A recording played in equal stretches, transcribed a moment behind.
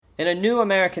In a new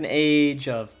American age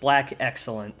of black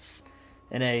excellence,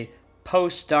 in a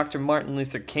post-Dr. Martin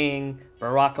Luther King,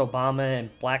 Barack Obama,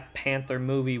 and Black Panther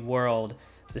movie world,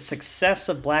 the success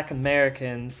of black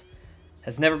Americans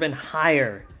has never been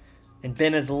higher and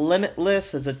been as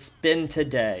limitless as it's been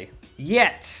today.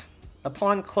 Yet,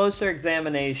 upon closer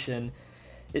examination,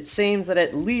 it seems that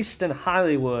at least in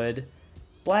Hollywood,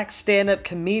 black stand-up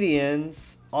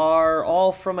comedians are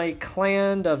all from a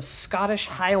clan of Scottish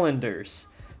Highlanders,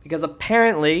 because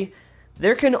apparently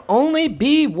there can only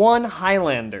be one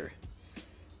Highlander.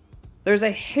 There's a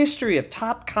history of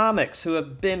top comics who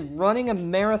have been running a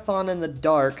marathon in the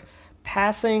dark,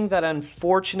 passing that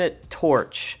unfortunate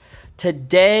torch.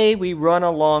 Today we run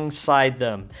alongside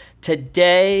them.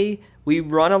 Today we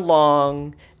run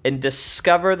along and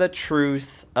discover the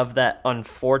truth of that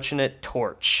unfortunate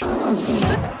torch.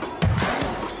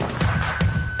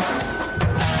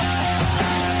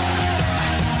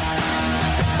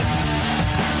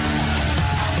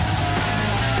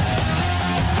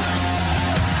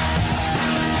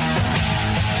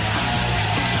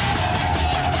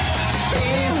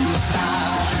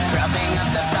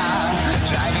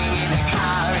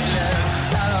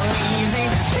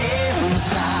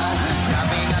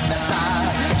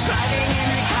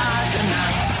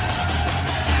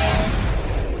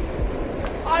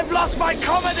 My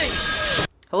comedy!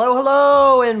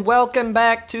 Hello, and welcome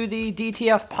back to the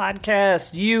D.T.F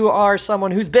podcast. You are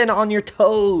someone who's been on your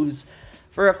toes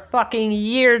for a fucking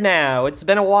year now. It's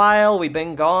been a while, we've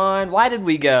been gone. Why did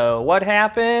we go? What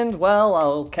happened? Well,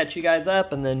 I'll catch you guys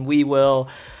up, and then we will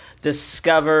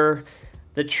discover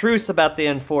the truth about the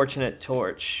unfortunate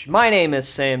torch. My name is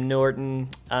Sam Norton,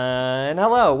 and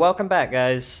hello, welcome back,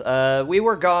 guys. We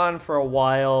were gone for a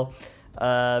while,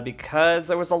 because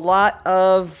there was a lot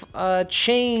of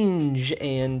change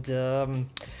and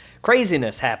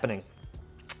craziness happening.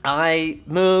 I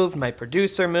moved, my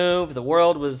producer moved, the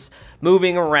world was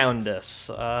moving around us.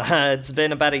 It's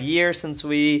been about a year since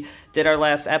we did our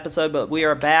last episode, but we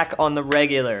are back on the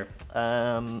regular.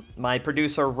 My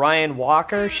producer, Ryan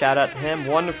Walker, shout out to him,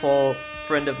 wonderful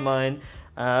friend of mine,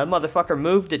 motherfucker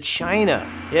moved to China.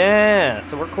 Yeah,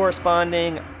 so we're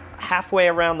corresponding halfway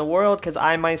around the world because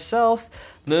I myself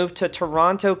moved to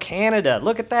Toronto, Canada.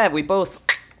 Look at that. We both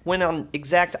went on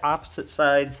exact opposite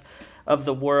sides of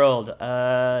the world.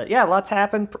 Lots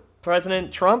happened.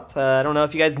 President Trump, I don't know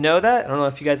if you guys know that. I don't know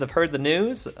if you guys have heard the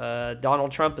news.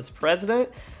 Donald Trump is president.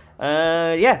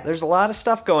 There's a lot of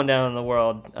stuff going down in the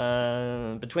world.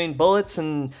 Between bullets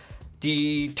and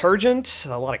detergent,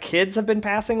 a lot of kids have been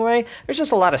passing away. There's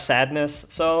just a lot of sadness.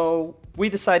 So we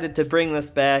decided to bring this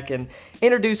back and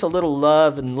introduce a little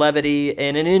love and levity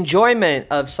and an enjoyment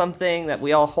of something that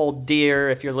we all hold dear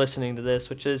if you're listening to this,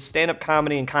 which is stand-up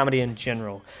comedy and comedy in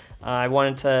general. I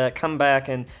wanted to come back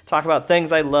and talk about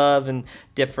things I love and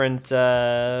different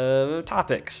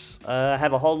topics. I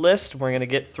have a whole list. We're going to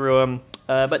get through them.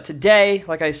 But today,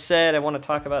 like I said, I want to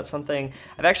talk about something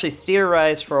I've actually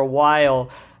theorized for a while.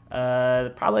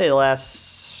 Probably the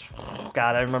last...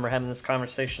 God, I remember having this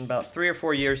conversation about 3 or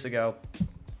 4 years ago,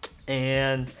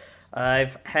 and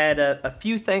I've had a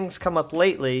few things come up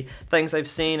lately, things I've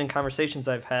seen and conversations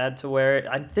I've had, to where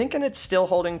I'm thinking it's still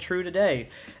holding true today,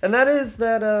 and that is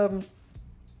that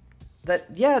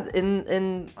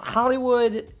in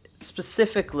Hollywood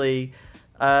specifically,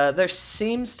 there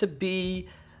seems to be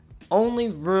only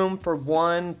room for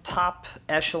one top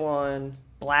echelon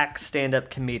black stand-up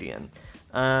comedian,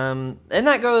 and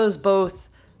that goes both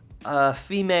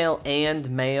female and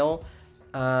male,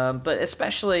 but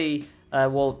especially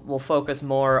we'll focus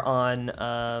more on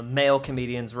male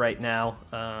comedians right now.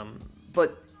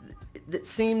 But it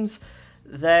seems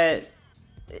that,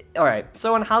 all right,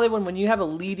 so in Hollywood, when you have a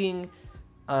leading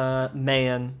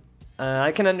man,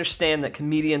 I can understand that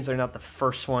comedians are not the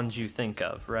first ones you think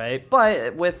of, right?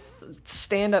 But with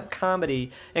stand-up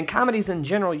comedy and comedies in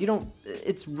general,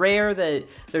 it's rare that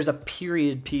there's a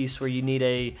period piece where you need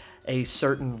a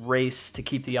certain race to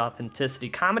keep the authenticity.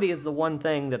 Comedy is the one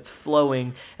thing that's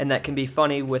flowing and that can be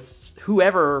funny with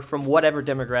whoever from whatever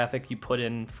demographic you put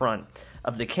in front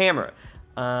of the camera.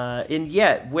 And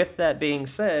yet, with that being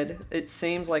said, it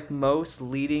seems like most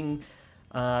leading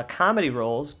comedy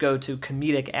roles go to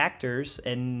comedic actors,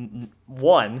 and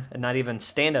one, and not even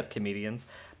stand-up comedians,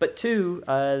 but two,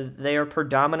 they are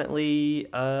predominantly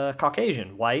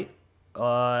Caucasian, white,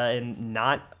 and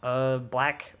not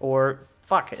black or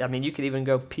fuck. I mean, you could even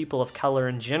go people of color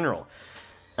in general.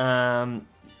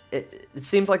 It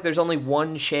seems like there's only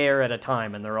one chair at a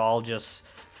time, and they're all just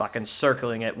fucking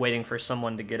circling it, waiting for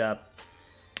someone to get up.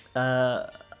 Now,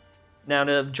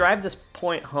 to drive this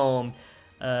point home,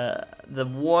 the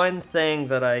one thing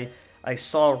that I I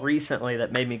saw recently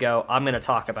that made me go, I'm going to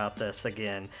talk about this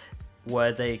again,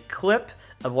 was a clip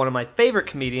of one of my favorite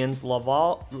comedians,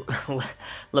 Lavelle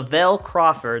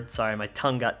Crawford. Sorry, my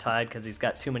tongue got tied because he's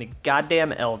got too many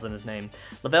goddamn L's in his name.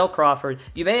 Lavelle Crawford.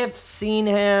 You may have seen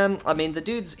him. I mean, the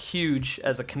dude's huge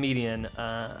as a comedian,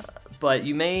 but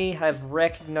you may have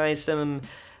recognized him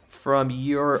from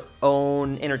your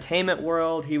own entertainment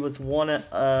world. He was one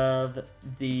of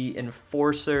the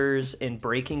enforcers in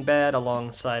Breaking Bad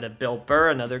alongside of Bill Burr,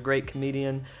 another great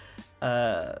comedian.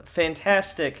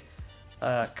 Fantastic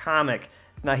comic.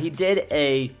 Now, he did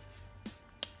an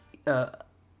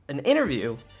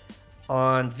interview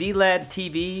on VLAD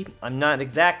TV. I'm not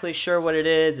exactly sure what it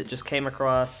is. It just came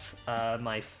across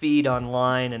my feed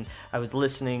online, and I was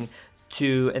listening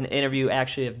to an interview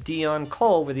actually of Dion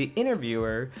Cole, where the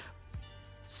interviewer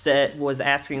was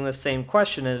asking the same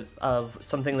question of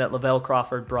something that Lavelle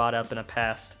Crawford brought up in a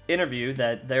past interview,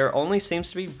 that there only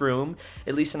seems to be room,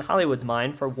 at least in Hollywood's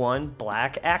mind, for one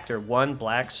black actor, one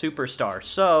black superstar.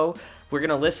 So we're going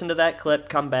to listen to that clip,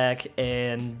 come back,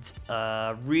 and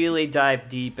really dive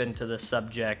deep into the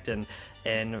subject and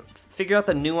figure out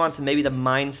the nuance and maybe the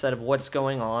mindset of what's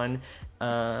going on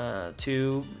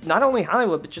to not only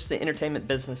Hollywood, but just the entertainment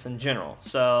business in general.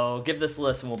 So give this a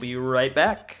listen. We'll be right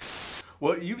back.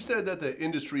 Well, you've said that the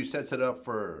industry sets it up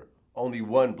for only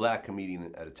one black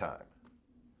comedian at a time.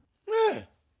 Yeah.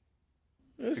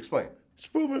 Explain. It's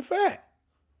proven fact.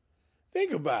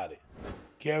 Think about it.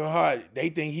 Kevin Hart, they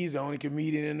think he's the only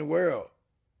comedian in the world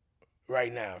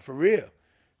right now, for real.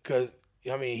 Because,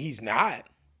 I mean, he's not.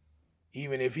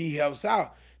 Even if he helps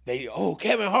out,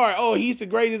 Kevin Hart, he's the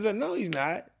greatest. No, he's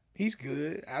not. He's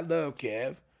good. I love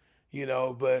Kev,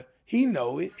 but he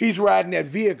know it. He's riding that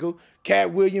vehicle.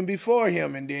 Cat Williams before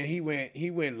him, and then he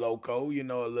went loco, a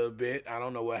little bit. I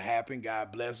don't know what happened.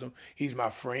 God bless him. He's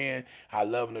my friend. I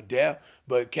love him to death.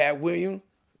 But Cat Williams,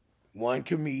 one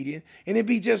comedian, and it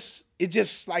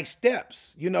just like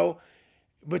steps,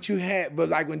 But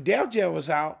like when Def Jam was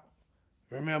out,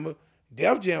 remember,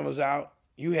 Def Jam was out,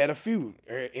 you had a few.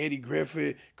 Eddie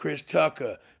Griffith, Chris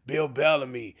Tucker, Bill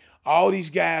Bellamy, all these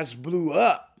guys blew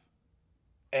up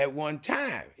at one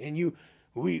time, and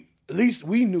at least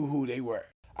we knew who they were.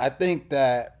 I think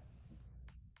that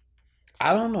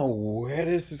I don't know where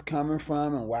this is coming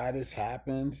from and why this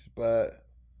happens, but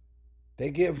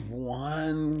they give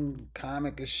one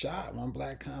comic a shot, one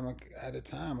black comic at a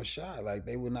time a shot. Like,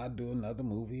 they would not do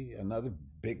another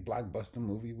big blockbuster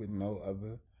movie with no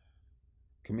other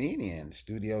comedian.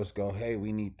 Studios go, hey,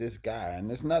 we need this guy. And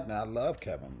there's nothing. I love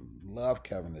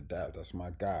Kevin to death. That's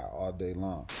my guy all day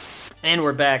long. And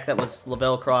we're back. That was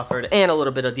Lavelle Crawford and a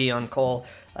little bit of Dion Cole.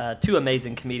 Two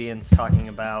amazing comedians talking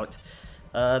about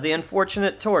the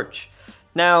unfortunate torch.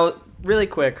 Now, really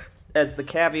quick, as the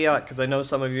caveat, because I know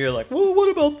some of you are like, well, what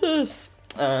about this?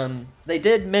 They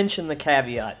did mention the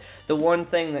caveat. The one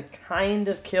thing that kind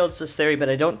of kills this theory, but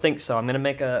I don't think so. I'm going to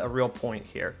make a real point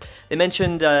here. They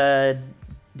mentioned the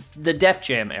Def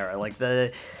Jam era, like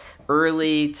the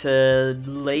early to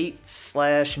late /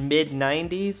 mid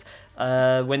 90s.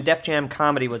 When Def Jam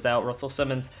comedy was out, Russell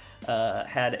Simmons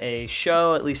had a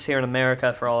show, at least here in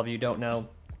America, for all of you who don't know.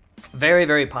 Very,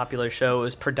 very popular show. It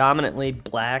was predominantly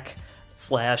black /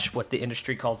 what the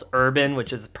industry calls urban,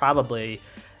 which is probably,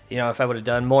 if I would have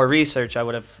done more research, I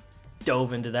would have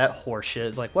dove into that horseshit.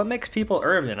 It's like, what makes people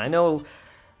urban? I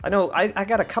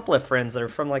got a couple of friends that are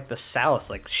from like the South,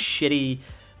 like shitty,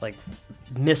 like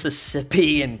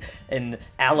Mississippi and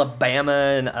Alabama,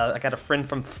 and I got a friend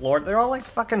from Florida. They're all like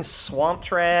fucking swamp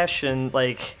trash, and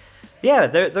like, yeah,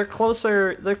 they're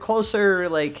closer like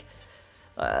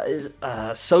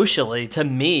socially to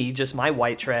me, just my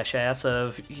white trash ass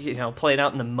of playing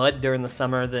out in the mud during the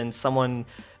summer, than someone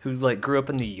who like grew up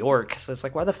in New York. So it's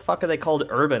like, why the fuck are they called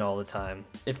urban all the time?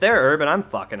 If they're urban, I'm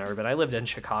fucking urban. I lived in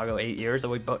Chicago 8 years.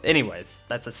 Anyways,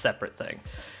 that's a separate thing.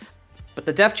 But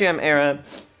the Def Jam era,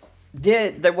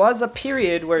 there was a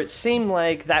period where it seemed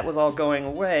like that was all going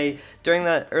away during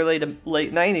the early to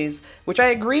late 90s, which I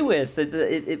agree with.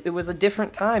 It was a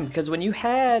different time, because when you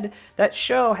had, that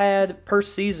show had per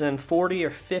season 40 or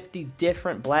 50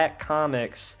 different black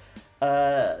comics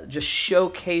just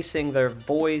showcasing their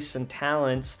voice and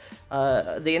talents,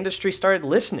 the industry started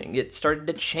listening. It started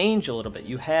to change a little bit.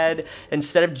 You had,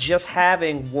 instead of just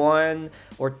having one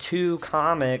or two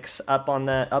comics up on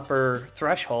that upper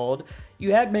threshold,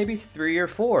 you had maybe 3 or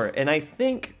 4. And I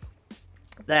think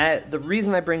that the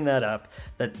reason I bring that up,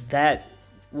 that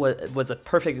was a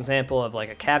perfect example of like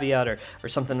a caveat or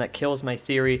something that kills my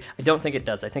theory. I don't think it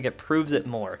does. I think it proves it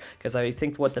more, because I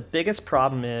think what the biggest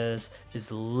problem is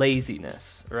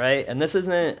laziness, right? And this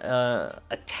isn't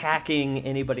attacking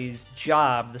anybody's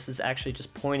job. This is actually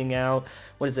just pointing out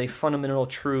what is a fundamental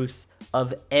truth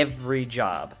of every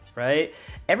job, right?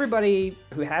 Everybody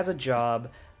who has a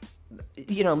job,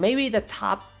 you know, maybe the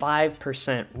top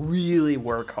 5% really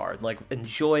work hard, like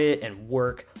enjoy it and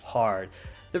work hard.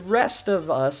 The rest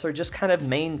of us are just kind of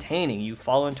maintaining. You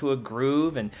fall into a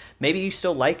groove, and maybe you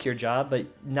still like your job, but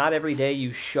not every day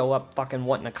you show up fucking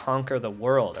wanting to conquer the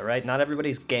world, all right? Not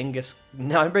everybody's a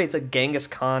Genghis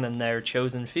Khan in their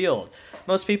chosen field.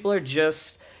 Most people are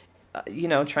just,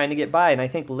 trying to get by, and I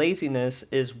think laziness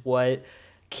is what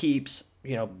keeps,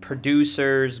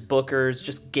 producers, bookers,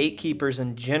 just gatekeepers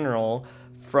in general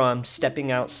from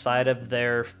stepping outside of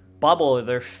their bubble or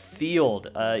their field.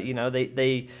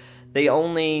 They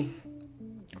only,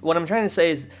 what I'm trying to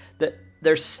say is that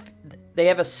they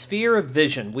have a sphere of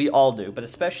vision. We all do, but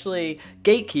especially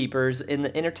gatekeepers in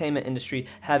the entertainment industry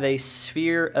have a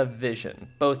sphere of vision,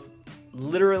 both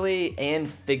literally and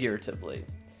figuratively.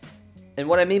 And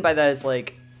what I mean by that is,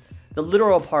 like, the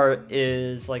literal part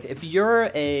is, like, if you're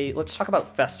let's talk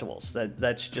about festivals.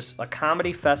 That's just a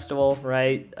comedy festival,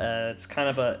 right? It's kind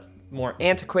of a more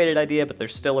antiquated idea, but they're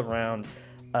still around,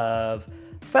 of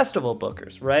festival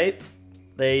bookers, right?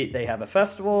 They have a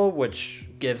festival which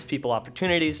gives people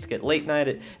opportunities to get late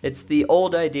night. It's the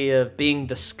old idea of being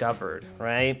discovered,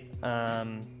 right?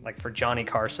 Like for Johnny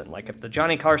Carson. Like if the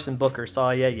Johnny Carson booker saw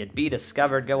you, you'd be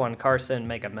discovered, go on Carson,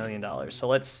 make $1 million.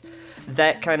 So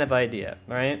that kind of idea,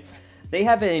 right? They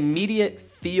have an immediate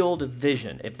field of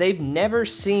vision. If they've never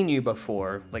seen you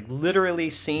before, like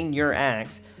literally seen your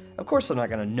act, of course they're not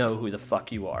going to know who the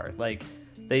fuck you are. Like,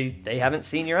 They haven't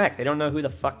seen your act. They don't know who the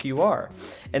fuck you are.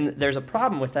 And there's a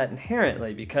problem with that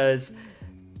inherently, because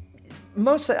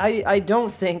I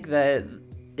don't think that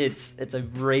it's a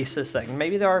racist thing.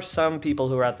 Maybe there are some people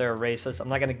who are out there are racist. I'm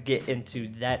not going to get into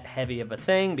that heavy of a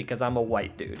thing because I'm a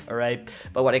white dude, all right?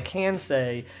 But what I can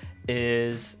say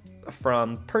is,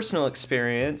 from personal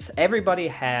experience, everybody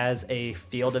has a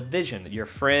field of vision. Your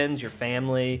friends, your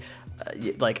family.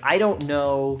 I don't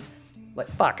know...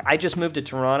 I just moved to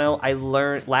Toronto.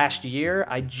 Last year,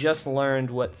 I just learned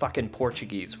what fucking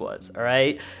Portuguese was, all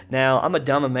right? Now, I'm a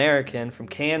dumb American from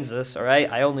Kansas, all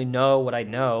right? I only know what I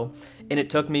know, and it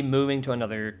took me moving to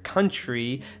another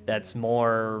country that's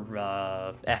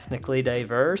more ethnically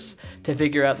diverse to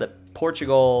figure out that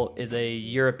Portugal is a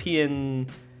European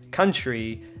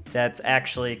country that's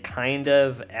actually kind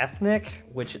of ethnic,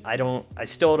 which I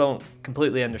still don't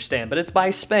completely understand, but it's by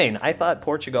Spain. I thought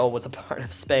Portugal was a part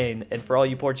of Spain, and for all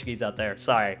you Portuguese out there,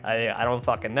 sorry, I don't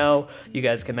fucking know. You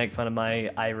guys can make fun of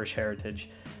my Irish heritage.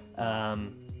 But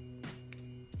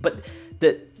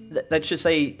let's just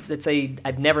say,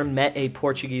 I've never met a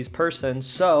Portuguese person,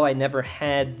 so I never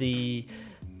had the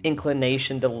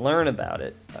inclination to learn about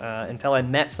it until I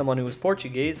met someone who was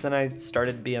Portuguese. Then I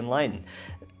started to be enlightened.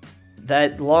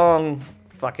 That long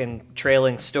fucking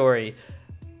trailing story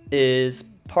is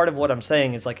part of what I'm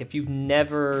saying, is like, if you've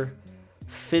never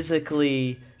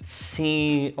physically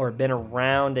seen or been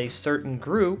around a certain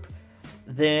group,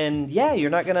 then yeah, you're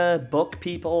not gonna book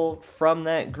people from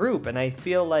that group. And I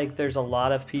feel like there's a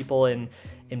lot of people in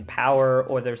power,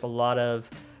 or there's a lot of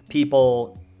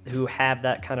people who have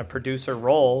that kind of producer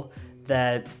role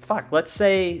that, let's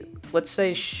say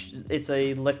it's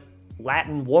a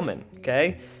Latin woman,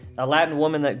 okay? A Latin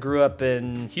woman that grew up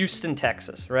in Houston,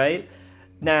 Texas, right?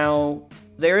 Now,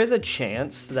 there is a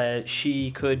chance that she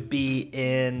could be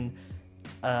in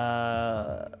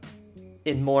more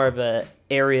of a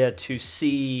area to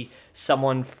see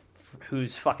someone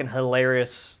who's fucking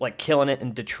hilarious, like killing it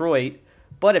in Detroit.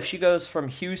 But if she goes from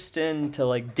Houston to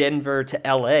like Denver to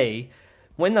LA,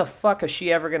 when the fuck is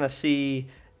she ever gonna see,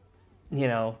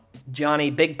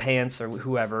 Johnny Big Pants or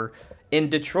whoever in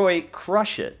Detroit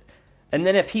crush it? And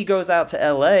then if he goes out to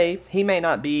LA, he may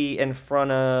not be in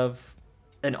front of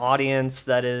an audience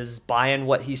that is buying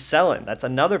what he's selling. That's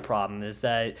another problem, is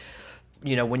that,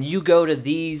 when you go to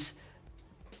these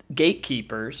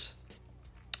gatekeepers,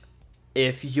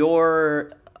 if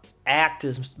your act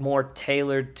is more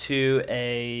tailored to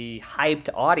a hyped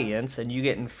audience and you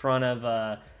get in front of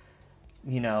a,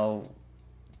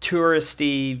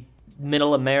 touristy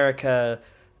middle America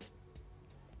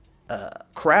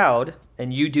crowd,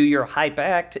 and you do your hype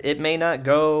act, it may not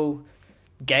go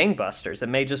gangbusters. It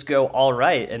may just go all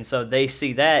right. And so they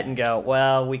see that and go,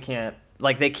 well, we can't,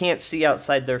 they can't see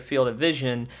outside their field of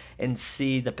vision and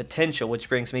see the potential, which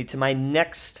brings me to my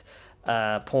next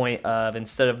point of,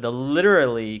 instead of the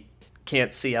literally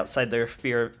can't see outside their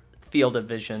field of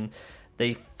vision,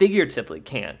 they figuratively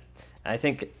can't. I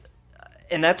think,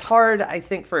 and that's hard, I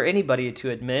think, for anybody to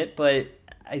admit, but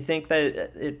I think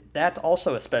that that's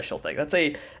also a special thing. That's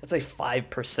a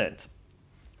 5%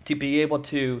 to be able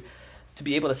to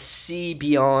see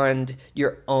beyond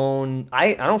your own.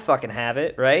 I don't fucking have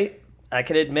it, right? I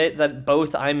can admit that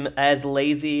both I'm as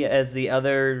lazy as the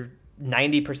other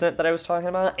 90% that I was talking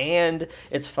about, and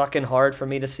it's fucking hard for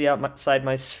me to see outside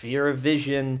my sphere of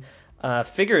vision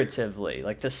figuratively,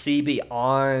 like to see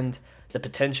beyond the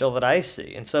potential that I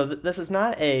see. And so this is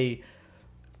not a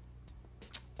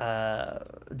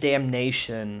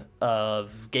damnation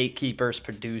of gatekeepers,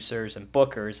 producers, and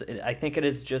bookers. I think it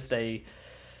is just a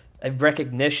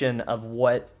recognition of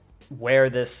where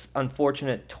this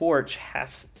unfortunate torch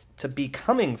has to be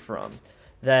coming from.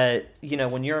 That, you know,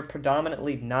 when you're a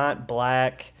predominantly not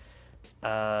black,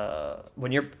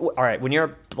 when you're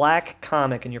a black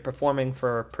comic and you're performing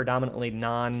for predominantly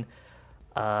non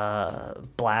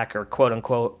black or quote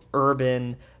unquote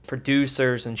urban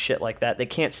producers and shit like that, they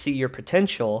can't see your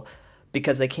potential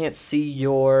because they can't see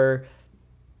your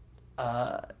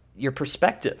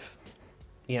perspective,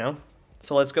 you know?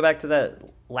 So let's go back to that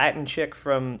Latin chick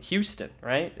from Houston,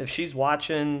 right? If she's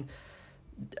watching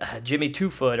Jimmy Two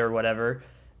Foot or whatever,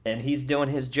 and he's doing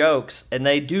his jokes, and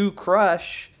they do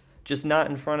crush, just not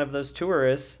in front of those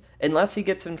tourists, unless he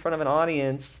gets in front of an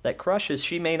audience that crushes,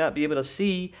 she may not be able to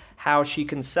see how she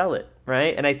can sell it,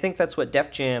 right? And I think that's what Def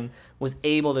Jam was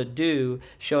able to do,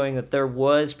 showing that there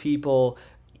was people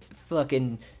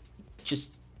fucking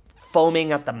just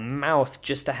foaming at the mouth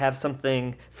just to have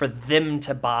something for them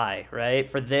to buy,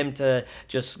 right? For them to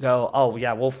just go, oh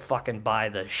yeah, we'll fucking buy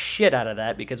the shit out of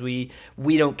that because we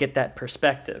don't get that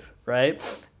perspective, right?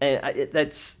 And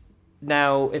that's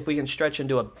now, if we can stretch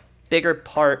into a bigger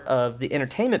part of the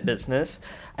entertainment business,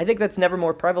 I think that's never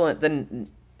more prevalent than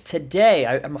today.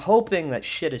 I'm hoping that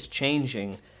shit is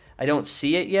changing. I don't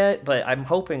see it yet, but I'm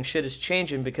hoping shit is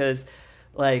changing because,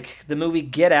 like, the movie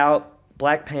Get Out,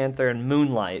 Black Panther, and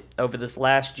Moonlight over this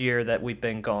last year that we've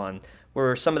been gone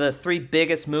were some of the 3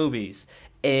 biggest movies.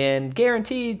 And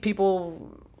guaranteed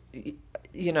people,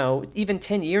 you know, even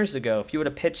 10 years ago, if you would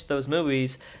have pitched those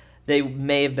movies, they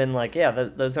may have been like, yeah,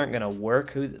 those aren't going to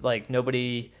work.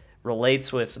 Nobody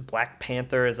relates with Black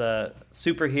Panther as a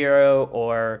superhero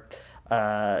or,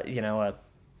 you know,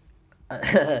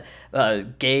 a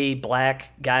gay black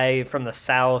guy from the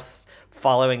South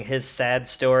following his sad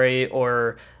story,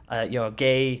 or you know,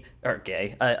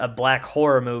 a black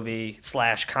horror movie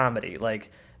 / comedy.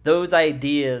 Like, those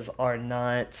ideas are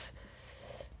not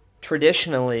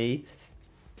traditionally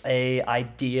a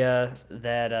idea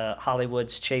that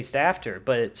Hollywood's chased after.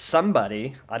 But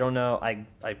somebody, I don't know,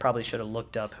 I probably should have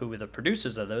looked up who were the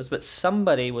producers of those, but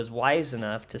somebody was wise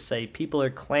enough to say people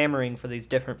are clamoring for these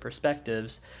different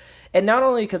perspectives. And not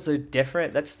only because they're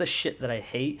different, that's the shit that I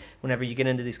hate whenever you get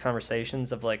into these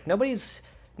conversations of, like, nobody's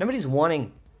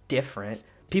wanting different.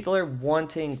 People are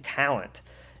wanting talent.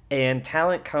 And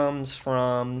talent comes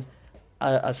from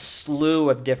a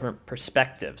slew of different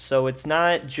perspectives. So it's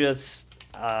not just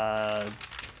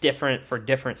different for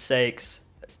different sakes.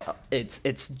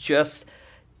 It's just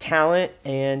talent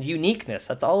and uniqueness.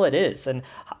 That's all it is.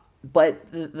 But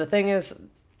the thing is,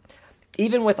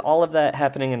 even with all of that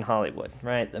happening in Hollywood,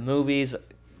 right, the movies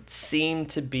seem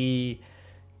to be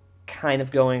kind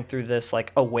of going through this,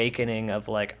 like, awakening of,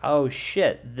 like, oh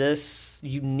shit, this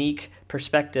unique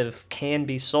perspective can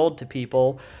be sold to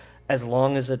people as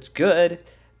long as it's good.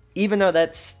 Even though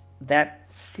that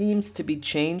seems to be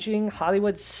changing,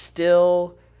 Hollywood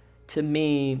still, to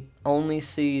me, only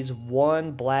sees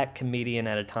one black comedian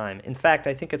at a time. In fact,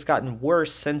 I think it's gotten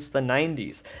worse since the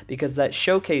 90s, because that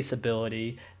showcase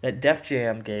ability that Def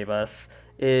Jam gave us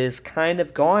is kind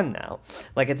of gone now.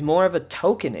 Like, it's more of a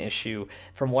token issue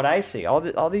from what I see. All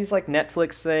these, like,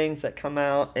 Netflix things that come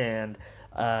out, and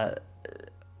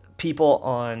people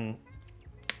on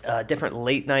different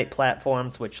late night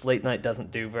platforms, which late night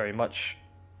doesn't do very much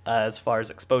as far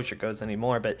as exposure goes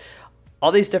anymore, but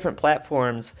all these different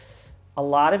platforms, a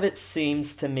lot of it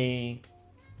seems to me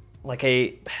like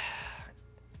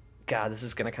God, this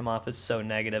is going to come off as so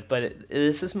negative, but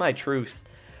this is my truth.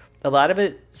 A lot of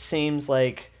it seems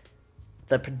like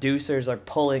the producers are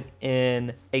pulling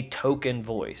in a token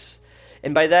voice.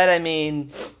 And by that I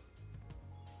mean,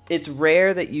 it's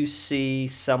rare that you see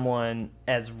someone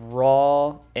as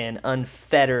raw and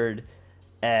unfettered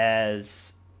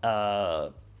as, I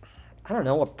don't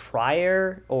know, a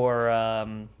Pryor or,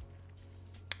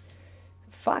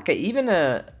 even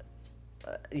an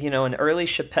early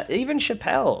Chappelle, even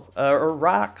Chappelle or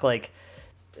Rock, like,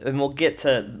 and we'll get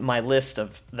to my list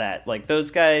of that. Like,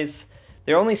 those guys,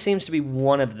 There only seems to be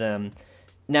one of them.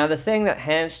 Now, the thing that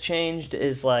has changed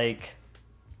is, like,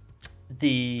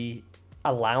 the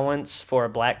allowance for a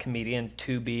black comedian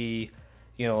to be,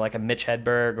 you know, like a Mitch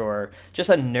Hedberg or just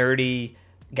a nerdy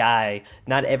guy.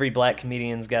 Not every black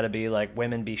comedian's got to be like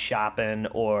women be shopping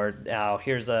or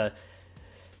here's a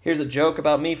joke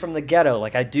about me from the ghetto.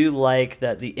 Like, I do like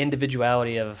that the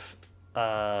individuality of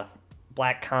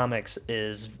black comics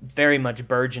is very much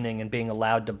burgeoning and being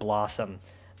allowed to blossom.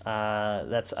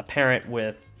 That's apparent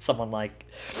with someone like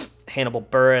Hannibal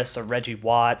Buress or Reggie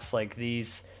Watts, like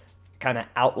these kind of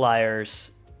outliers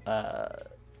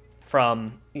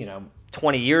from,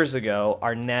 20 years ago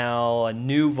are now a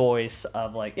new voice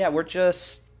of like, yeah, we're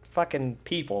just fucking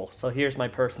people, so here's my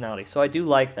personality. So I do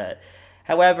like that.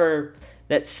 However,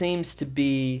 that seems to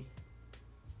be,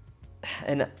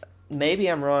 and maybe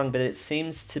I'm wrong, but it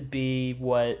seems to be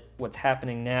what's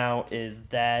happening now is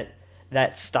that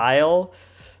style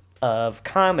of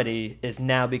comedy is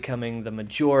now becoming the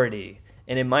majority.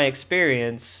 And in my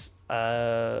experience,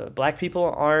 black people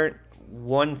aren't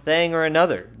one thing or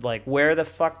another. Like, where the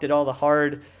fuck did all the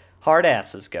hard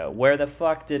asses go? Where the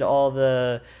fuck did all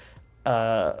the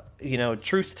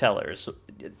truth tellers?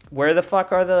 Where the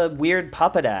fuck are the weird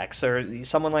puppet acts or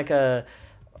someone like a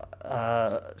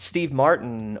Steve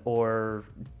Martin or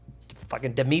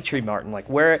fucking Dimitri Martin? Like,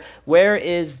 where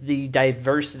is the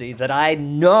diversity that I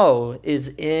know is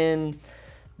in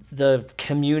the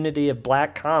community of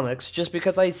black comics, just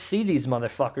because I see these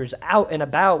motherfuckers out and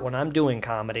about when I'm doing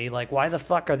comedy? Like, why the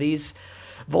fuck are these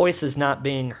voices not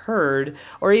being heard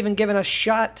or even given a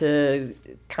shot to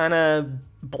kind of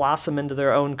blossom into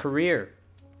their own career?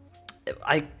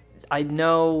 I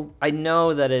know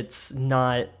that it's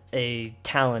not a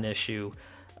talent issue.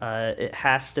 It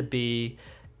has to be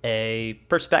a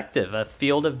perspective, a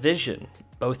field of vision,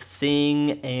 both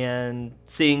seeing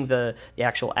the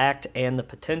actual act and the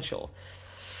potential.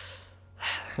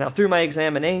 Now, through my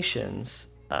examinations,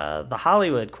 the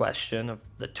Hollywood question of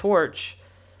the torch,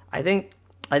 I think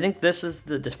this is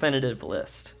the definitive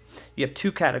list. You have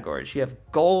two categories. You have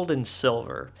gold and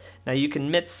silver. Now, you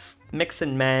can mix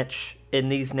and match in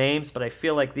these names, but I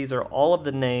feel like these are all of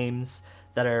the names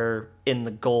that are in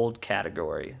the gold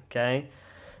category, okay?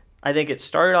 I think it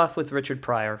started off with Richard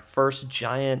Pryor, first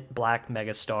giant black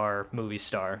megastar movie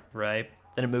star, right?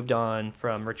 Then it moved on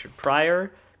from Richard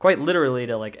Pryor, quite literally,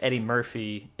 to like Eddie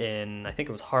Murphy in, I think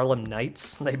it was Harlem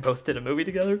Nights. They both did a movie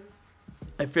together.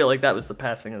 I feel like that was the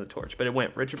passing of the torch, but it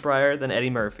went Richard Pryor, then Eddie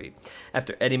Murphy.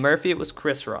 After Eddie Murphy, it was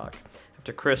Chris Rock.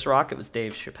 After Chris Rock, it was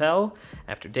Dave Chappelle.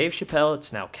 After Dave Chappelle,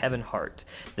 it's now Kevin Hart.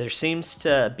 There seems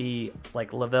to be,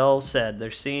 like Lavelle said,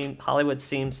 Hollywood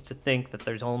seems to think that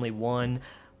there's only one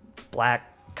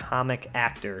black comic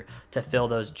actor to fill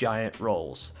those giant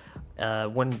roles.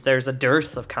 When there's a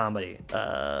dearth of comedy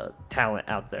talent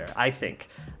out there, I think.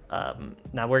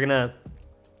 Now we're gonna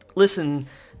listen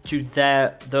to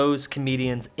those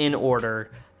comedians in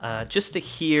order, just to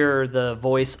hear the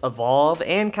voice evolve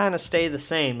and kind of stay the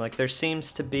same. Like, there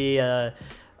seems to be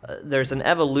there's an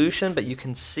evolution, but you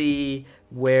can see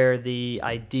where the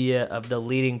idea of the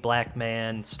leading black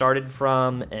man started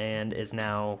from and is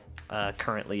now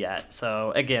currently at.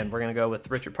 So again, we're going to go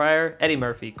with Richard Pryor, Eddie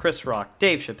Murphy, Chris Rock,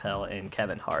 Dave Chappelle, and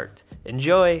Kevin Hart.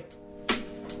 Enjoy!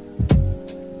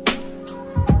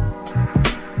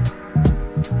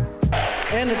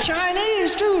 And the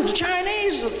Chinese, too. The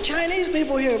Chinese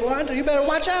people here, boy, you better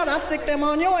watch out. I'll stick them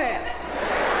on your ass.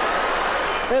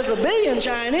 There's 1 billion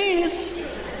Chinese,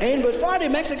 ain't but 40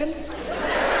 Mexicans.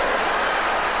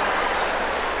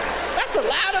 That's a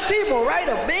lot of people, right?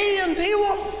 1 billion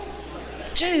people?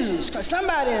 Jesus Christ,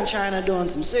 somebody in China doing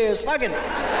some serious fucking.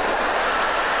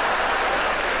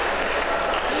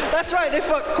 That's right, they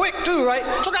fuck quick too, right?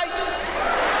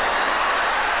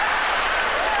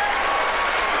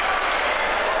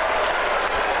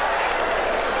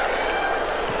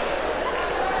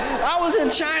 I was in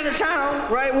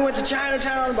Chinatown, right? We went to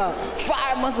Chinatown about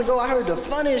 5 months ago. I heard the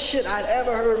funniest shit I'd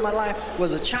ever heard in my life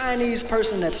was a Chinese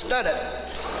person that stuttered.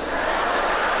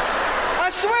 I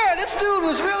swear, this dude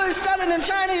was really studying in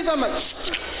Chinese. I'm like,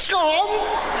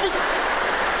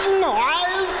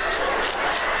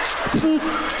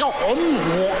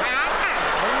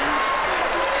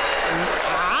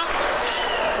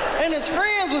 and his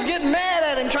friends was getting mad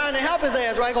at him, trying to help his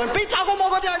ass, right? Going,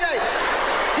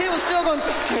 he was still going,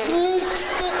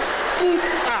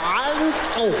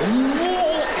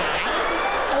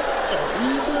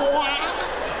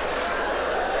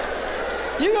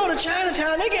 you go to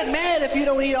Chinatown, they get mad if you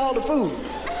don't eat all the food,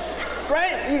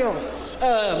 right? You go,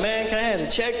 man, can I have a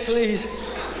check, please?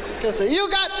 Because you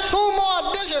got 2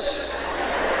 more dishes.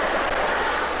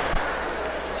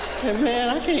 Hey, man,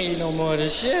 I can't eat no more of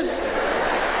this shit.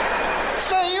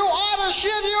 Say you order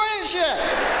shit, you ain't shit.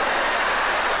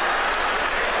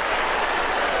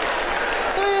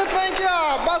 Who you think you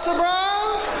are, Buster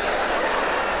Brown?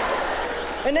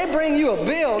 And they bring you a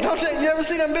bill, don't they? You ever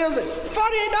see them bills?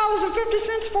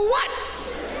 $48.50 for what?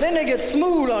 Then they get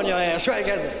smooth on your ass, right,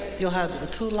 guys? You'll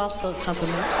have 2 lobster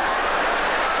compliments.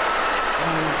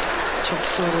 Chop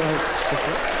suey.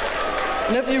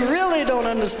 And if you really don't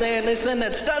understand, they send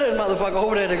that stuttering motherfucker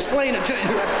over there to explain it to you.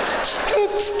 You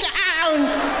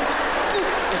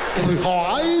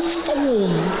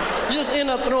just end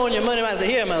up throwing your money around and say,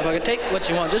 here, motherfucker, take what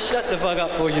you want. Just shut the fuck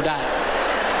up before you die.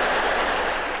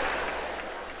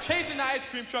 Chasing the ice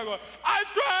cream truck going, ice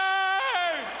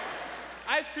cream!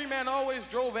 Ice cream man always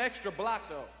drove extra block,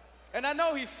 though. And I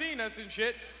know he's seen us and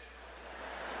shit,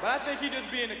 but I think he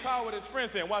just be in the car with his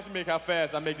friends saying, watch me make how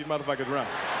fast I make these motherfuckers run.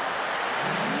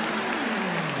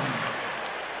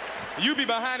 You be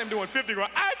behind him doing 50 going,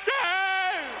 ice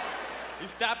cream! He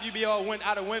stopped, you be all went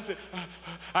out of wind, said,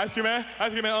 ice cream man,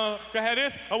 can I have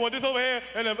this? I want this over here,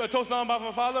 and a toast on by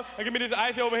my father, and give me this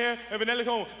ice over here, and vanilla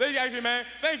cone. Thank you, ice cream man.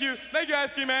 Thank you,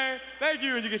 ice cream man. Thank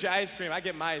you. And you get your ice cream. I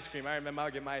get my ice cream. I remember I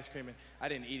would get my ice cream, and I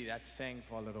didn't eat it. I'd sing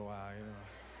for a little while, you know.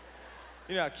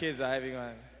 You know how kids are, they be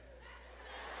going,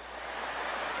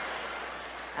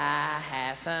 I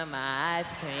have some ice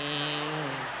cream.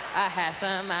 I have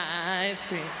some ice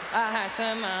cream. I have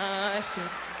some ice cream.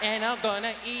 And I'm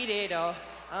gonna eat it all.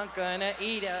 I'm gonna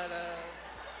eat it all.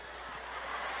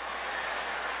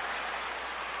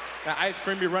 That ice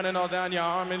cream be running all down your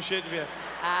arm and shit.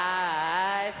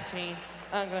 Ice cream.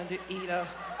 I'm gonna eat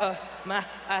all my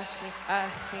ice cream.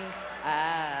 Ice cream.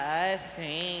 Ice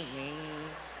cream.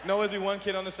 You know, there'd be one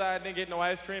kid on the side didn't get no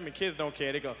ice cream, and kids don't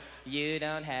care. They go, you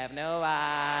don't have no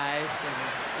ice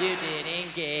cream. You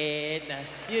didn't get none.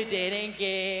 You didn't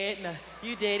get none.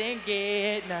 You didn't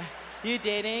get none. You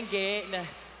didn't get none.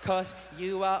 'Cause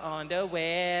you are on the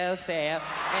welfare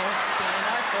and can't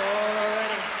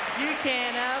afford it. You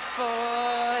can't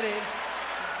afford it.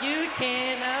 You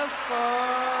can't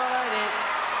afford it.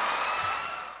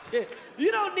 Shit.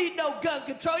 You don't need no gun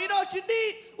control. You know what you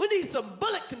need? We need some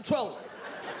bullet control.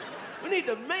 We need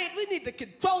to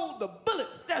control the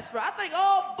bullets. That's right. I think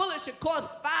all bullets should cost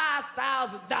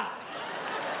 $5,000.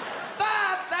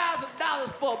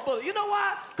 $5,000 for a bullet. You know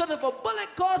why? Because if a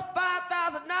bullet costs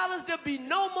 $5,000, there'll be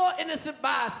no more innocent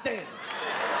bystanders.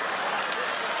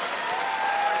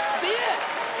 Be it.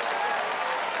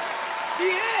 Be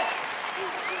it.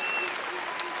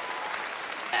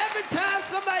 Every time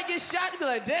somebody gets shot, you be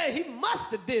like, damn, he must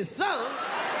have did something.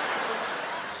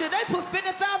 Shit, they put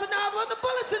 $50,000 worth of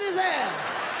bullets in his ass.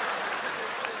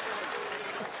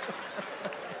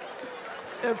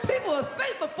 And people would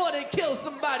think before they kill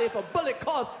somebody if a bullet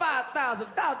costs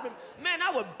 $5,000. Man,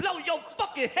 I would blow your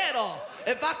fucking head off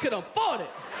if I could afford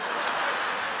it.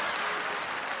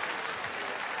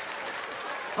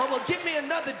 I'm gonna get me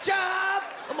another job,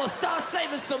 I'm gonna start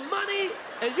saving some money,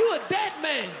 and you a dead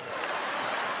man.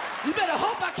 You better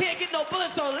hope I can't get no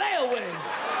bullets on layaway.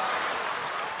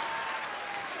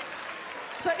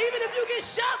 So even if you get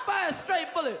shot by a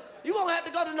straight bullet, you won't have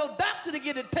to go to no doctor to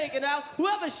get it taken out.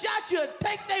 Whoever shot you,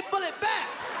 take their bullet back.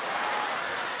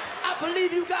 I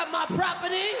believe you got my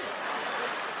property.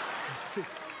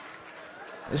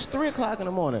 It's 3 o'clock in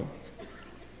the morning.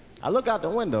 I look out the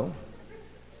window.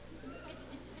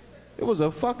 It was a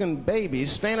fucking baby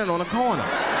standing on a corner.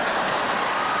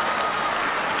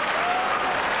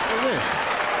 Look at this.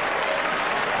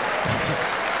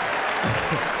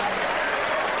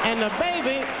 And the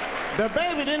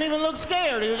baby didn't even look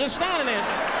scared. He was just standing there.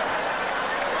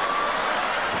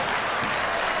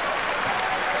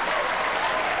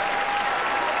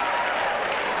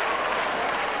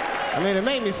 I mean, it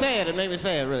made me sad. It made me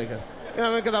sad, really. You know what I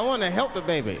mean? Because I wanted to help the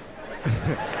baby.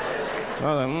 I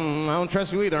was like, I don't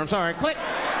trust you either. I'm sorry. Click.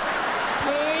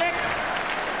 Click.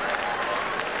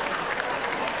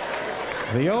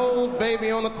 The old baby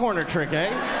on the corner trick,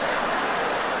 eh?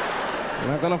 I'm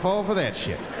not gonna fall for that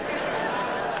shit.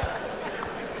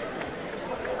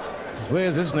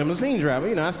 Where's this limousine driver?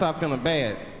 You know, I start feeling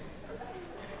bad.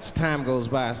 As time goes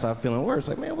by, I start feeling worse.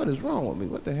 Like, man, what is wrong with me?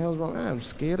 What the hell's wrong? I'm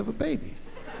scared of a baby.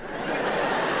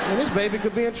 And this baby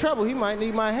could be in trouble. He might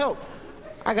need my help.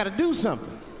 I gotta do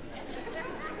something.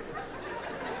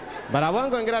 But I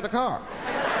wasn't gonna get out the car.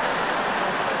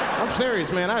 I'm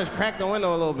serious, man. I just cracked the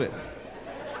window a little bit.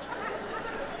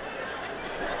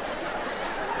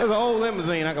 There's an old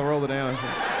limousine. I can roll it down.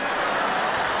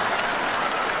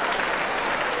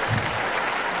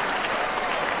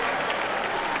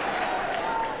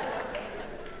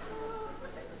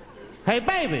 Hey,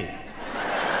 baby.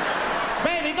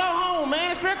 Baby, go home.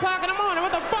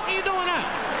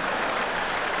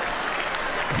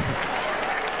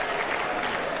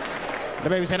 The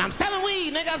baby said, I'm selling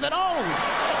weed, nigga. I said, oh,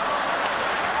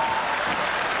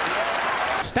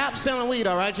 shit. Stop selling weed,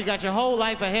 all right? You got your whole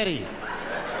life ahead of you.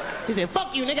 He said,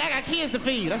 fuck you, nigga. I got kids to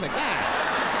feed. I said,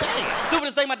 God damn.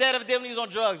 Stupidest thing my dad ever did when he was on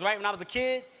drugs, right? When I was a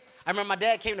kid, I remember my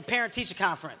dad came to parent-teacher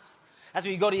conference. That's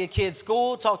when you go to your kid's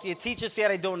school, talk to your teacher, see how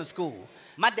they doing in school.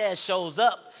 My dad shows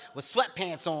up with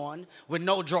sweatpants on with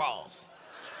no drawers.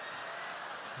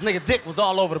 This nigga dick was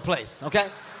all over the place, okay?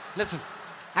 Listen,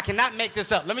 I cannot make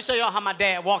this up. Let me show y'all how my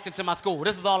dad walked into my school.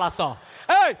 This is all I saw.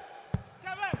 Hey!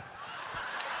 Come here.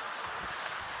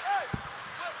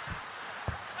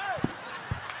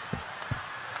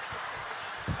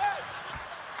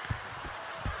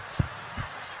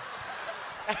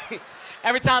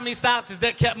 Every time he stopped, his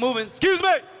dick kept moving. Excuse me!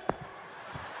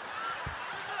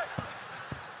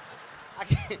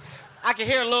 I can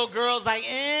hear little girls like,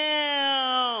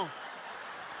 ew.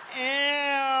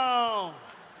 Ew.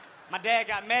 My dad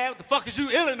got mad. What the fuck is you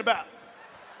illin' about?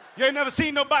 You ain't never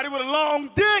seen nobody with a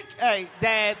long dick. Hey,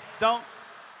 Dad, don't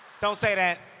say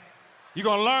that. You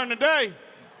gonna learn today.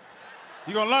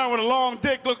 You gonna learn what a long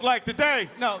dick look like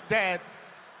today. No, Dad,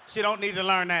 she don't need to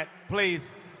learn that,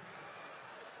 please.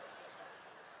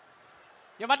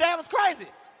 Yeah, my dad was crazy.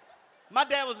 My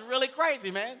dad was really crazy,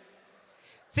 man.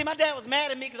 See, my dad was mad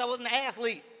at me because I wasn't an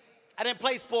athlete. I didn't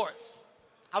play sports.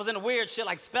 I was into weird shit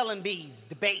like spelling bees,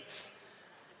 debates.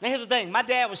 Now, here's the thing. My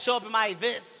dad would show up at my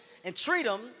events and treat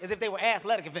them as if they were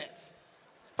athletic events.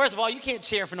 First of all, you can't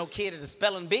cheer for no kid at a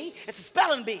spelling bee. It's a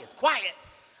spelling bee. It's quiet.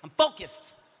 I'm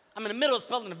focused. I'm in the middle of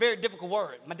spelling a very difficult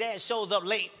word. My dad shows up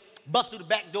late, busts through the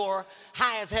back door,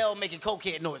 high as hell, making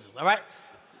cokehead noises, all right?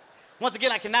 Once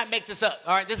again, I cannot make this up,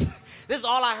 all right? This is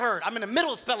all I heard. I'm in the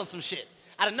middle of spelling some shit.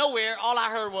 Out of nowhere, all I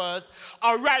heard was,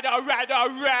 all right, all right, all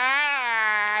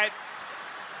right.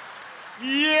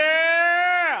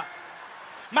 Yeah!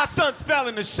 My son's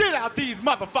spelling the shit out these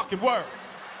motherfucking words.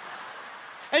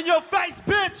 In your face,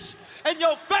 bitch! In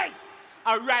your face!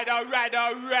 All right, all right,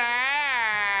 all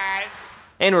right.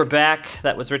 And we're back.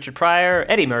 That was Richard Pryor,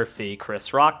 Eddie Murphy,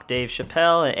 Chris Rock, Dave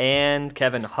Chappelle, and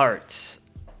Kevin Hart.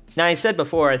 Now, I said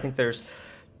before, I think there's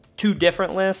two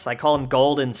different lists. I call them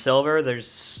gold and silver.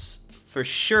 There's for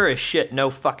sure as shit no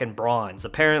fucking bronze.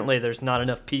 Apparently, there's not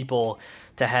enough people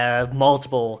to have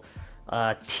multiple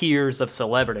tiers of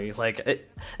celebrity.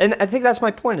 And I think that's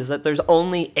my point, is that there's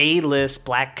only A-list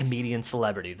black comedian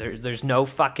celebrity. There's no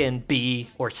fucking B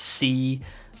or C.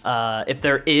 If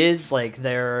there is,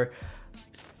 they're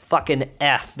fucking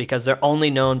F, because they're only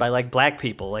known by black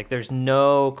people. There's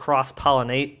no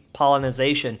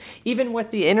pollination, even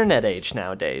with the internet age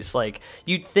nowadays.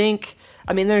 You'd think,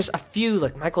 there's a few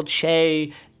like Michael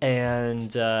Che,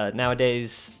 and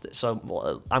nowadays,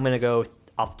 so I'm gonna go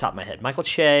off the top of my head. Michael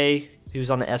Che, he was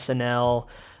on the SNL.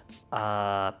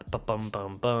 Oh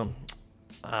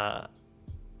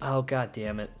god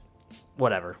damn it.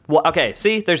 Whatever. Well, okay,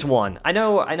 see, there's one. I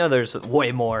know there's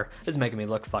way more. This is making me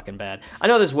look fucking bad. I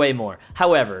know there's way more.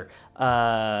 However,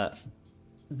 there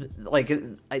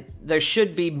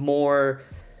should be more.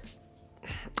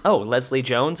 Oh, Leslie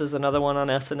Jones is another one on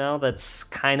SNL that's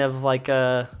kind of like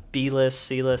a B-list,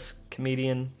 C-list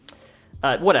comedian.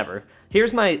 Whatever.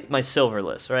 Here's my silver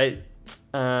list, right?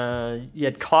 You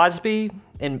had Cosby,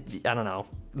 and I don't know.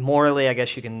 Morally, I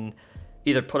guess you can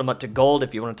either put him up to gold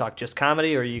if you want to talk just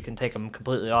comedy, or you can take him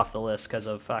completely off the list because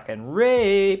of fucking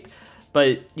rape.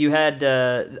 But you had,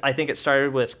 I think it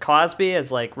started with Cosby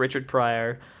as Richard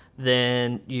Pryor.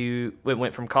 Then it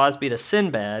went from Cosby to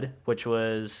Sinbad, which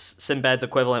was Sinbad's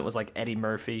equivalent was Eddie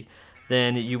Murphy.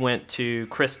 Then you went to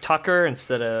Chris Tucker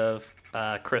instead of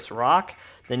Chris Rock.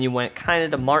 Then you went kind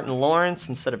of to Martin Lawrence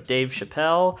instead of Dave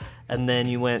Chappelle. And then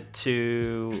you went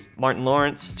to Martin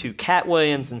Lawrence to Cat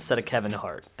Williams instead of Kevin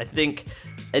Hart. I think,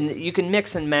 and you can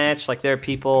mix and match. There are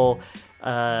people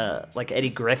like Eddie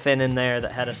Griffin in there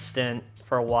that had a stint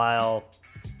for a while.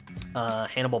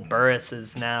 Hannibal Buress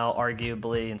is now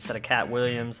arguably instead of Cat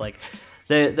Williams.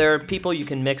 There are people you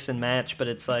can mix and match, but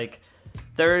it's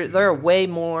there are way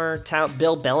more talent.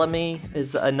 Bill Bellamy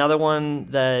is another one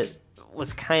that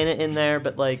was kind of in there,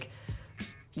 but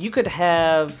you could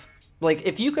have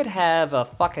if you could have a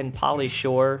fucking Pauly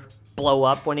Shore blow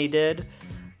up when he did,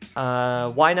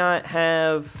 why not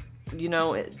have,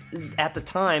 at the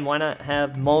time, why not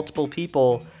have multiple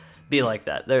people be like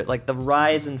that? They're the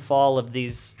rise and fall of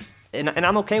these, and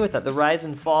I'm okay with that. The rise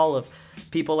and fall of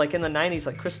people in the 90s,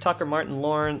 like Chris Tucker, Martin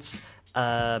Lawrence,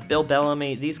 Bill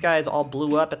Bellamy. These guys all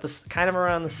blew up at this kind of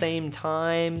around the same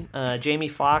time. Jamie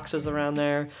Foxx was around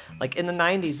there. In the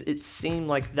 90s, it seemed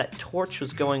like that torch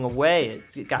was going away.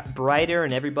 It got brighter,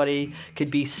 and everybody could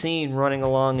be seen running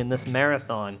along in this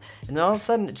marathon. And then all of a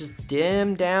sudden, it just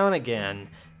dimmed down again.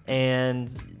 And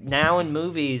now in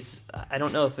movies, I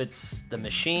don't know if it's the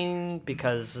machine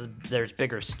because there's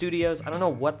bigger studios. I don't know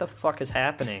what the fuck is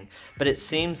happening, but it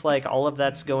seems like all of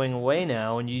that's going away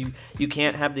now, and you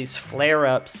can't have these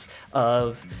flare-ups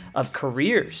of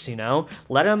careers, you know?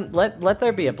 Let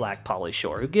there be a Black Pauly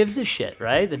Shore. Who gives a shit,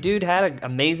 right? The dude had an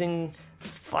amazing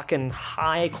fucking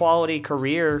high quality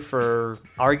career for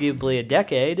arguably a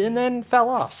decade and then fell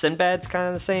off. Sinbad's kind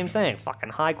of the same thing. Fucking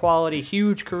high quality,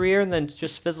 huge career and then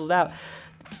just fizzled out.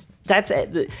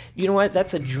 You know what?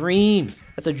 That's a dream.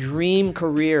 That's a dream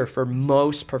career for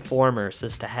most performers,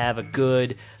 is to have a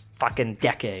good fucking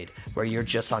decade where you're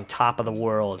just on top of the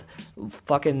world.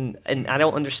 Fucking, and I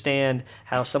don't understand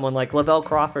how someone like Lavelle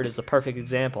Crawford is a perfect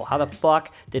example. How the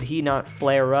fuck did he not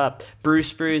flare up?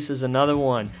 Bruce is another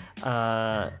one.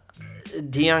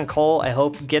 Dion Cole, I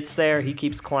hope, gets there. He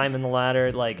keeps climbing the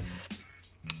ladder. Like,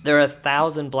 there are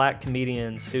 1,000 black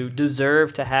comedians who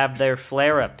deserve to have their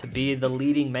flare up, to be the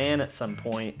leading man at some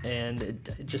point, and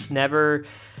it just never.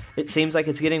 It seems like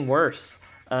it's getting worse.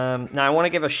 Now, I want to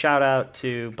give a shout out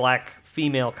to black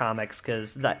female comics,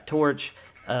 because that torch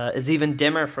is even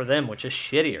dimmer for them, which is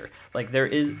shittier. Like,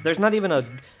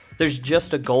 there's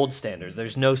just a gold standard.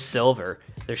 There's no silver.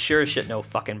 There's sure as shit no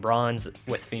fucking bronze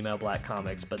with female black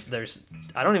comics, but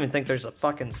I don't even think there's a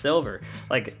fucking silver.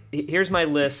 Like, here's my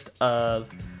list of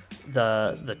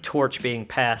the torch being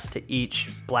passed to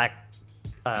each black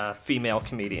female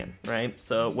comedian, right?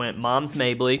 So it went Moms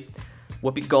Mabley,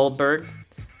 Whoopi Goldberg,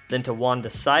 then to Wanda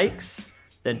Sykes,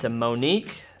 then to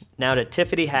Monique, now to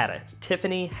Tiffany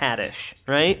Haddish,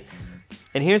 right?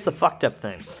 And here's the fucked up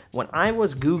thing. When I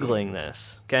was Googling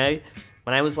this, okay,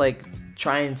 when I was like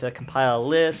trying to compile a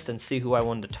list and see who I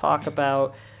wanted to talk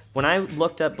about, when I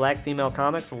looked up black female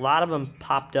comics, a lot of them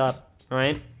popped up,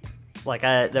 right? Like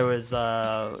there was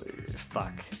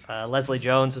Leslie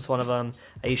Jones was one of them,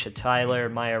 Aisha Tyler,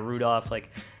 Maya Rudolph, like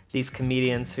these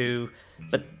comedians who,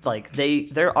 but like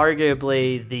they're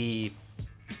arguably the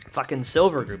fucking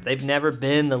silver group. They've never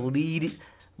been the lead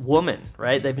woman,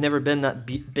 right? They've never been that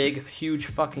big, huge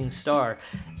fucking star.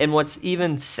 And what's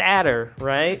even sadder,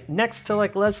 right? Next to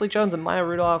like Leslie Jones and Maya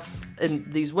Rudolph and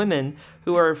these women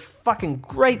who are fucking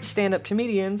great stand-up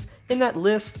comedians, in that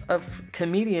list of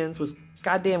comedians was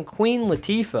goddamn Queen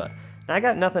Latifah. Now, I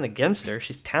got nothing against her.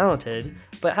 She's talented.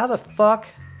 But how the fuck,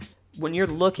 when you're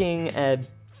looking at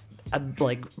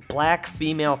like black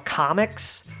female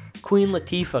comics, Queen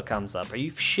Latifah comes up? Are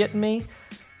you shitting me?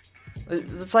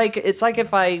 It's like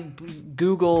if I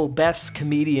Google best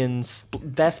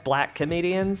black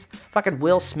comedians, fucking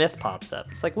Will Smith pops up.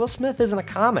 It's like, Will Smith isn't a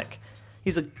comic.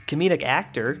 He's a comedic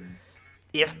actor.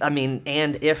 If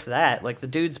that, like, the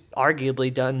dude's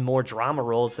arguably done more drama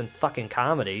roles than fucking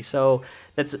comedy. So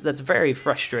that's very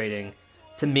frustrating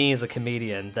to me as a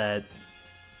comedian that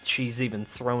she's even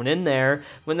thrown in there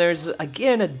when there's,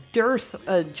 again, a dearth,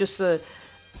 just a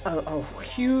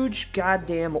huge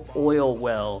goddamn oil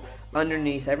well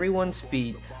underneath everyone's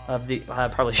feet of the, I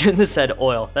probably shouldn't have said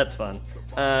oil, that's fun,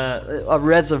 a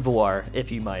reservoir,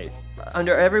 if you might,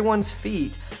 under everyone's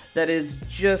feet, that is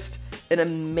just an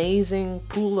amazing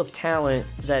pool of talent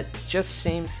that just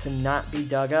seems to not be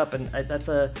dug up, and that's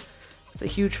a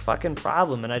huge fucking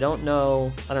problem, and I don't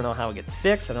know how it gets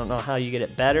fixed. I don't know how you get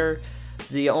it better.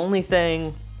 The only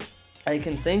thing I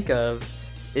can think of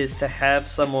is to have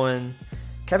someone,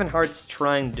 Kevin Hart's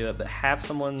trying to do it, but have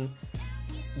someone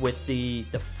with the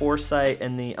foresight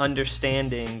and the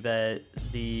understanding that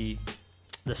the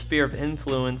sphere of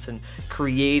influence and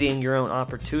creating your own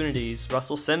opportunities.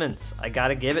 Russell Simmons, I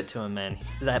gotta give it to him, man.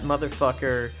 That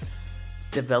motherfucker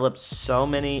developed so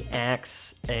many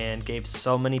acts and gave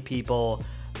so many people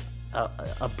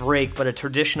a break, but a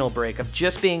traditional break of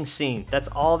just being seen. That's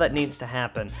all that needs to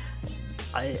happen.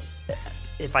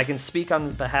 If I can speak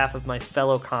on behalf of my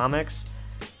fellow comics,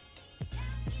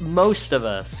 most of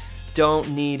us don't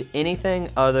need anything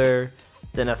other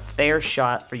than a fair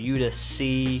shot for you to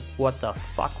see what the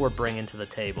fuck we're bringing to the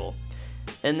table.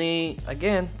 And the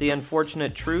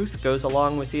unfortunate truth goes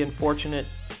along with the unfortunate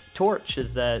torch,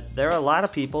 is that there are a lot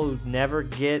of people who never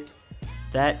get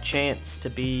that chance to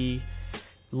be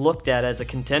looked at as a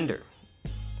contender.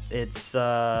 It's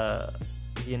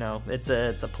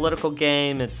it's a political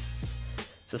game, it's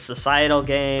a societal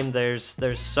game.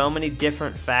 There's so many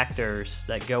different factors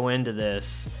that go into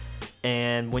this,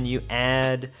 and when you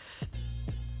add,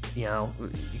 you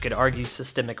could argue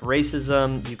systemic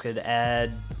racism, you could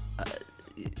add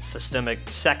systemic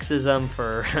sexism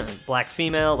for black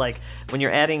female. Like, when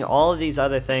you're adding all of these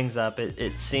other things up,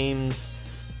 it seems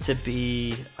to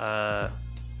be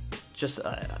just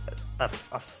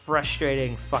a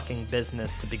frustrating fucking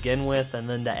business to begin with, and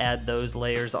then to add those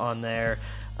layers on there,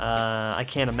 I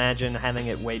can't imagine having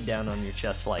it weighed down on your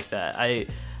chest like that.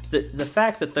 The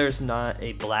fact that there's not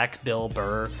a black Bill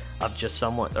Burr of just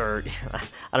someone, or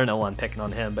I don't know why I'm picking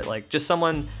on him, but like just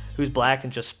someone who's black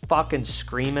and just fucking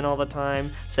screaming all the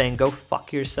time, saying go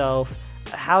fuck yourself,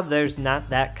 how there's not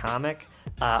that comic,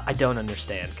 I don't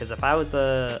understand. Because if I was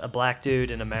a black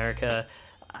dude in America,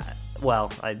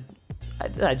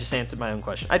 I just answered my own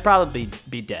question. I'd probably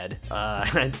be dead,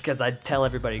 because I'd tell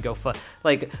everybody to go fuck.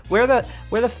 Like, where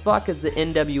the fuck is the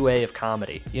NWA of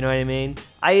comedy? You know what I mean?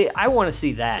 I want to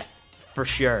see that for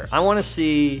sure. I want to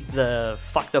see the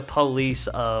fuck the police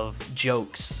of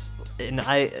jokes, and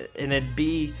it'd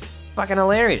be fucking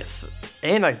hilarious.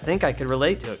 And I think I could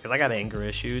relate to it because I got anger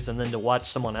issues, and then to watch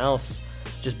someone else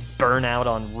just burn out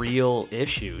on real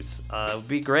issues would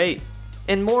be great.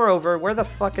 And moreover, where the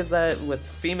fuck is that with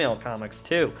female comics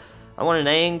too? I want an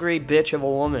angry bitch of a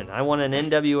woman. I want an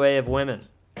NWA of women.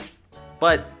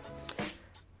 But,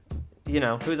 you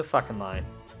know, who the fuck am I?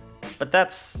 But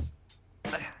that's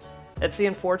the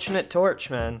unfortunate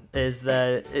torch, man, is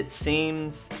that it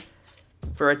seems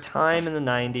for a time in the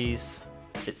 90s,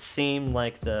 it seemed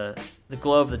like the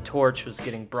glow of the torch was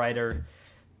getting brighter,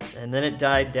 and then it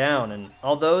died down. And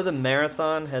although the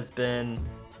marathon has been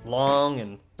long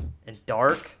and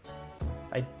dark,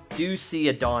 I do see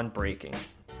a dawn breaking.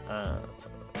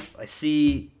 I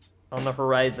see on the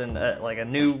horizon like a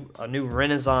new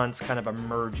renaissance kind of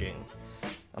emerging.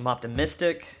 I'm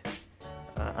optimistic.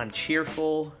 I'm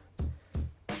cheerful.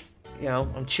 You know,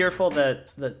 I'm cheerful that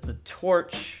the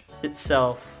torch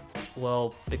itself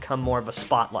will become more of a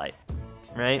spotlight,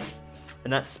 right?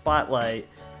 And that spotlight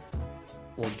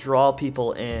will draw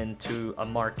people into a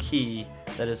marquee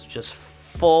that is just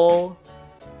full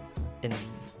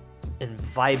and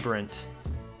vibrant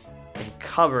and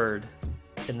covered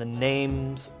in the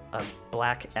names of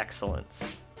black excellence.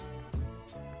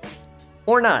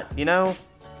 Or not, you know?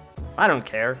 I don't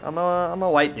care. I'm a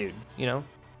white dude, you know?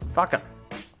 Fuck 'em.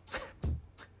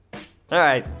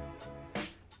 Alright.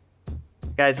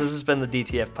 Guys, this has been the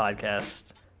DTF podcast.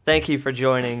 Thank you for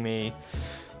joining me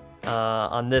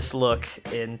on this look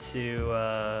into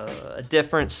a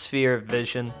different sphere of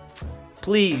vision.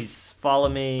 Please follow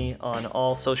me on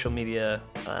all social media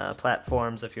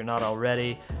platforms if you're not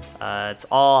already. It's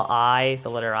all the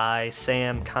letter I,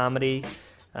 Sam Comedy.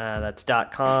 That's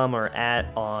 .com or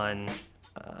 @ on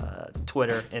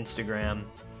Twitter, Instagram.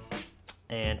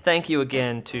 And thank you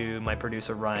again to my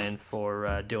producer Ryan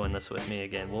for doing this with me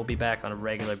again. We'll be back on a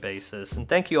regular basis. And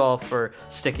thank you all for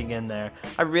sticking in there.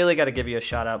 I really got to give you a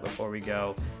shout out before we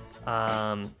go.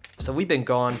 So we've been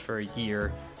gone for a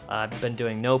year. I've been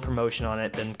doing no promotion on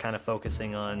it, been kind of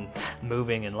focusing on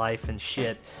moving and life and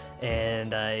shit.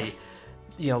 And I,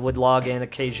 would log in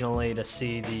occasionally to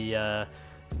see the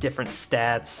different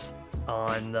stats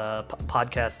on the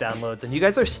podcast downloads. And you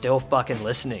guys are still fucking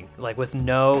listening, like with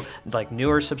no, like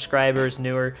newer subscribers,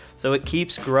 so it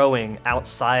keeps growing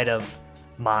outside of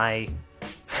my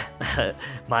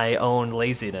my own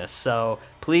laziness. So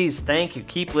please, thank you,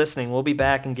 keep listening. We'll be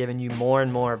back and giving you more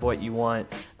and more of what you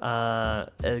want.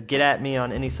 Get at me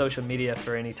on any social media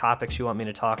for any topics you want me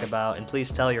to talk about, and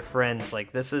please tell your friends.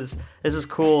 Like, this is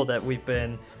cool that we've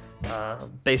been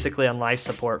basically on life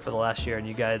support for the last year, and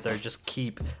you guys are just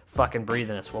keep fucking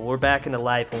breathing us. Well, we're back into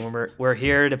life, and we're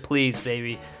here to please,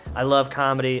 baby. I love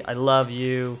comedy. I love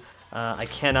you. I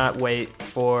cannot wait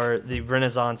for the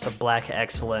renaissance of black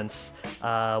excellence.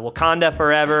 Wakanda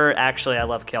forever. Actually, I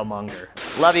love Killmonger.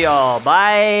 Love you all.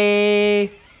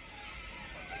 Bye.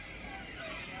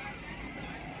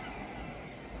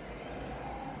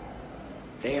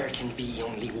 There can be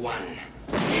only one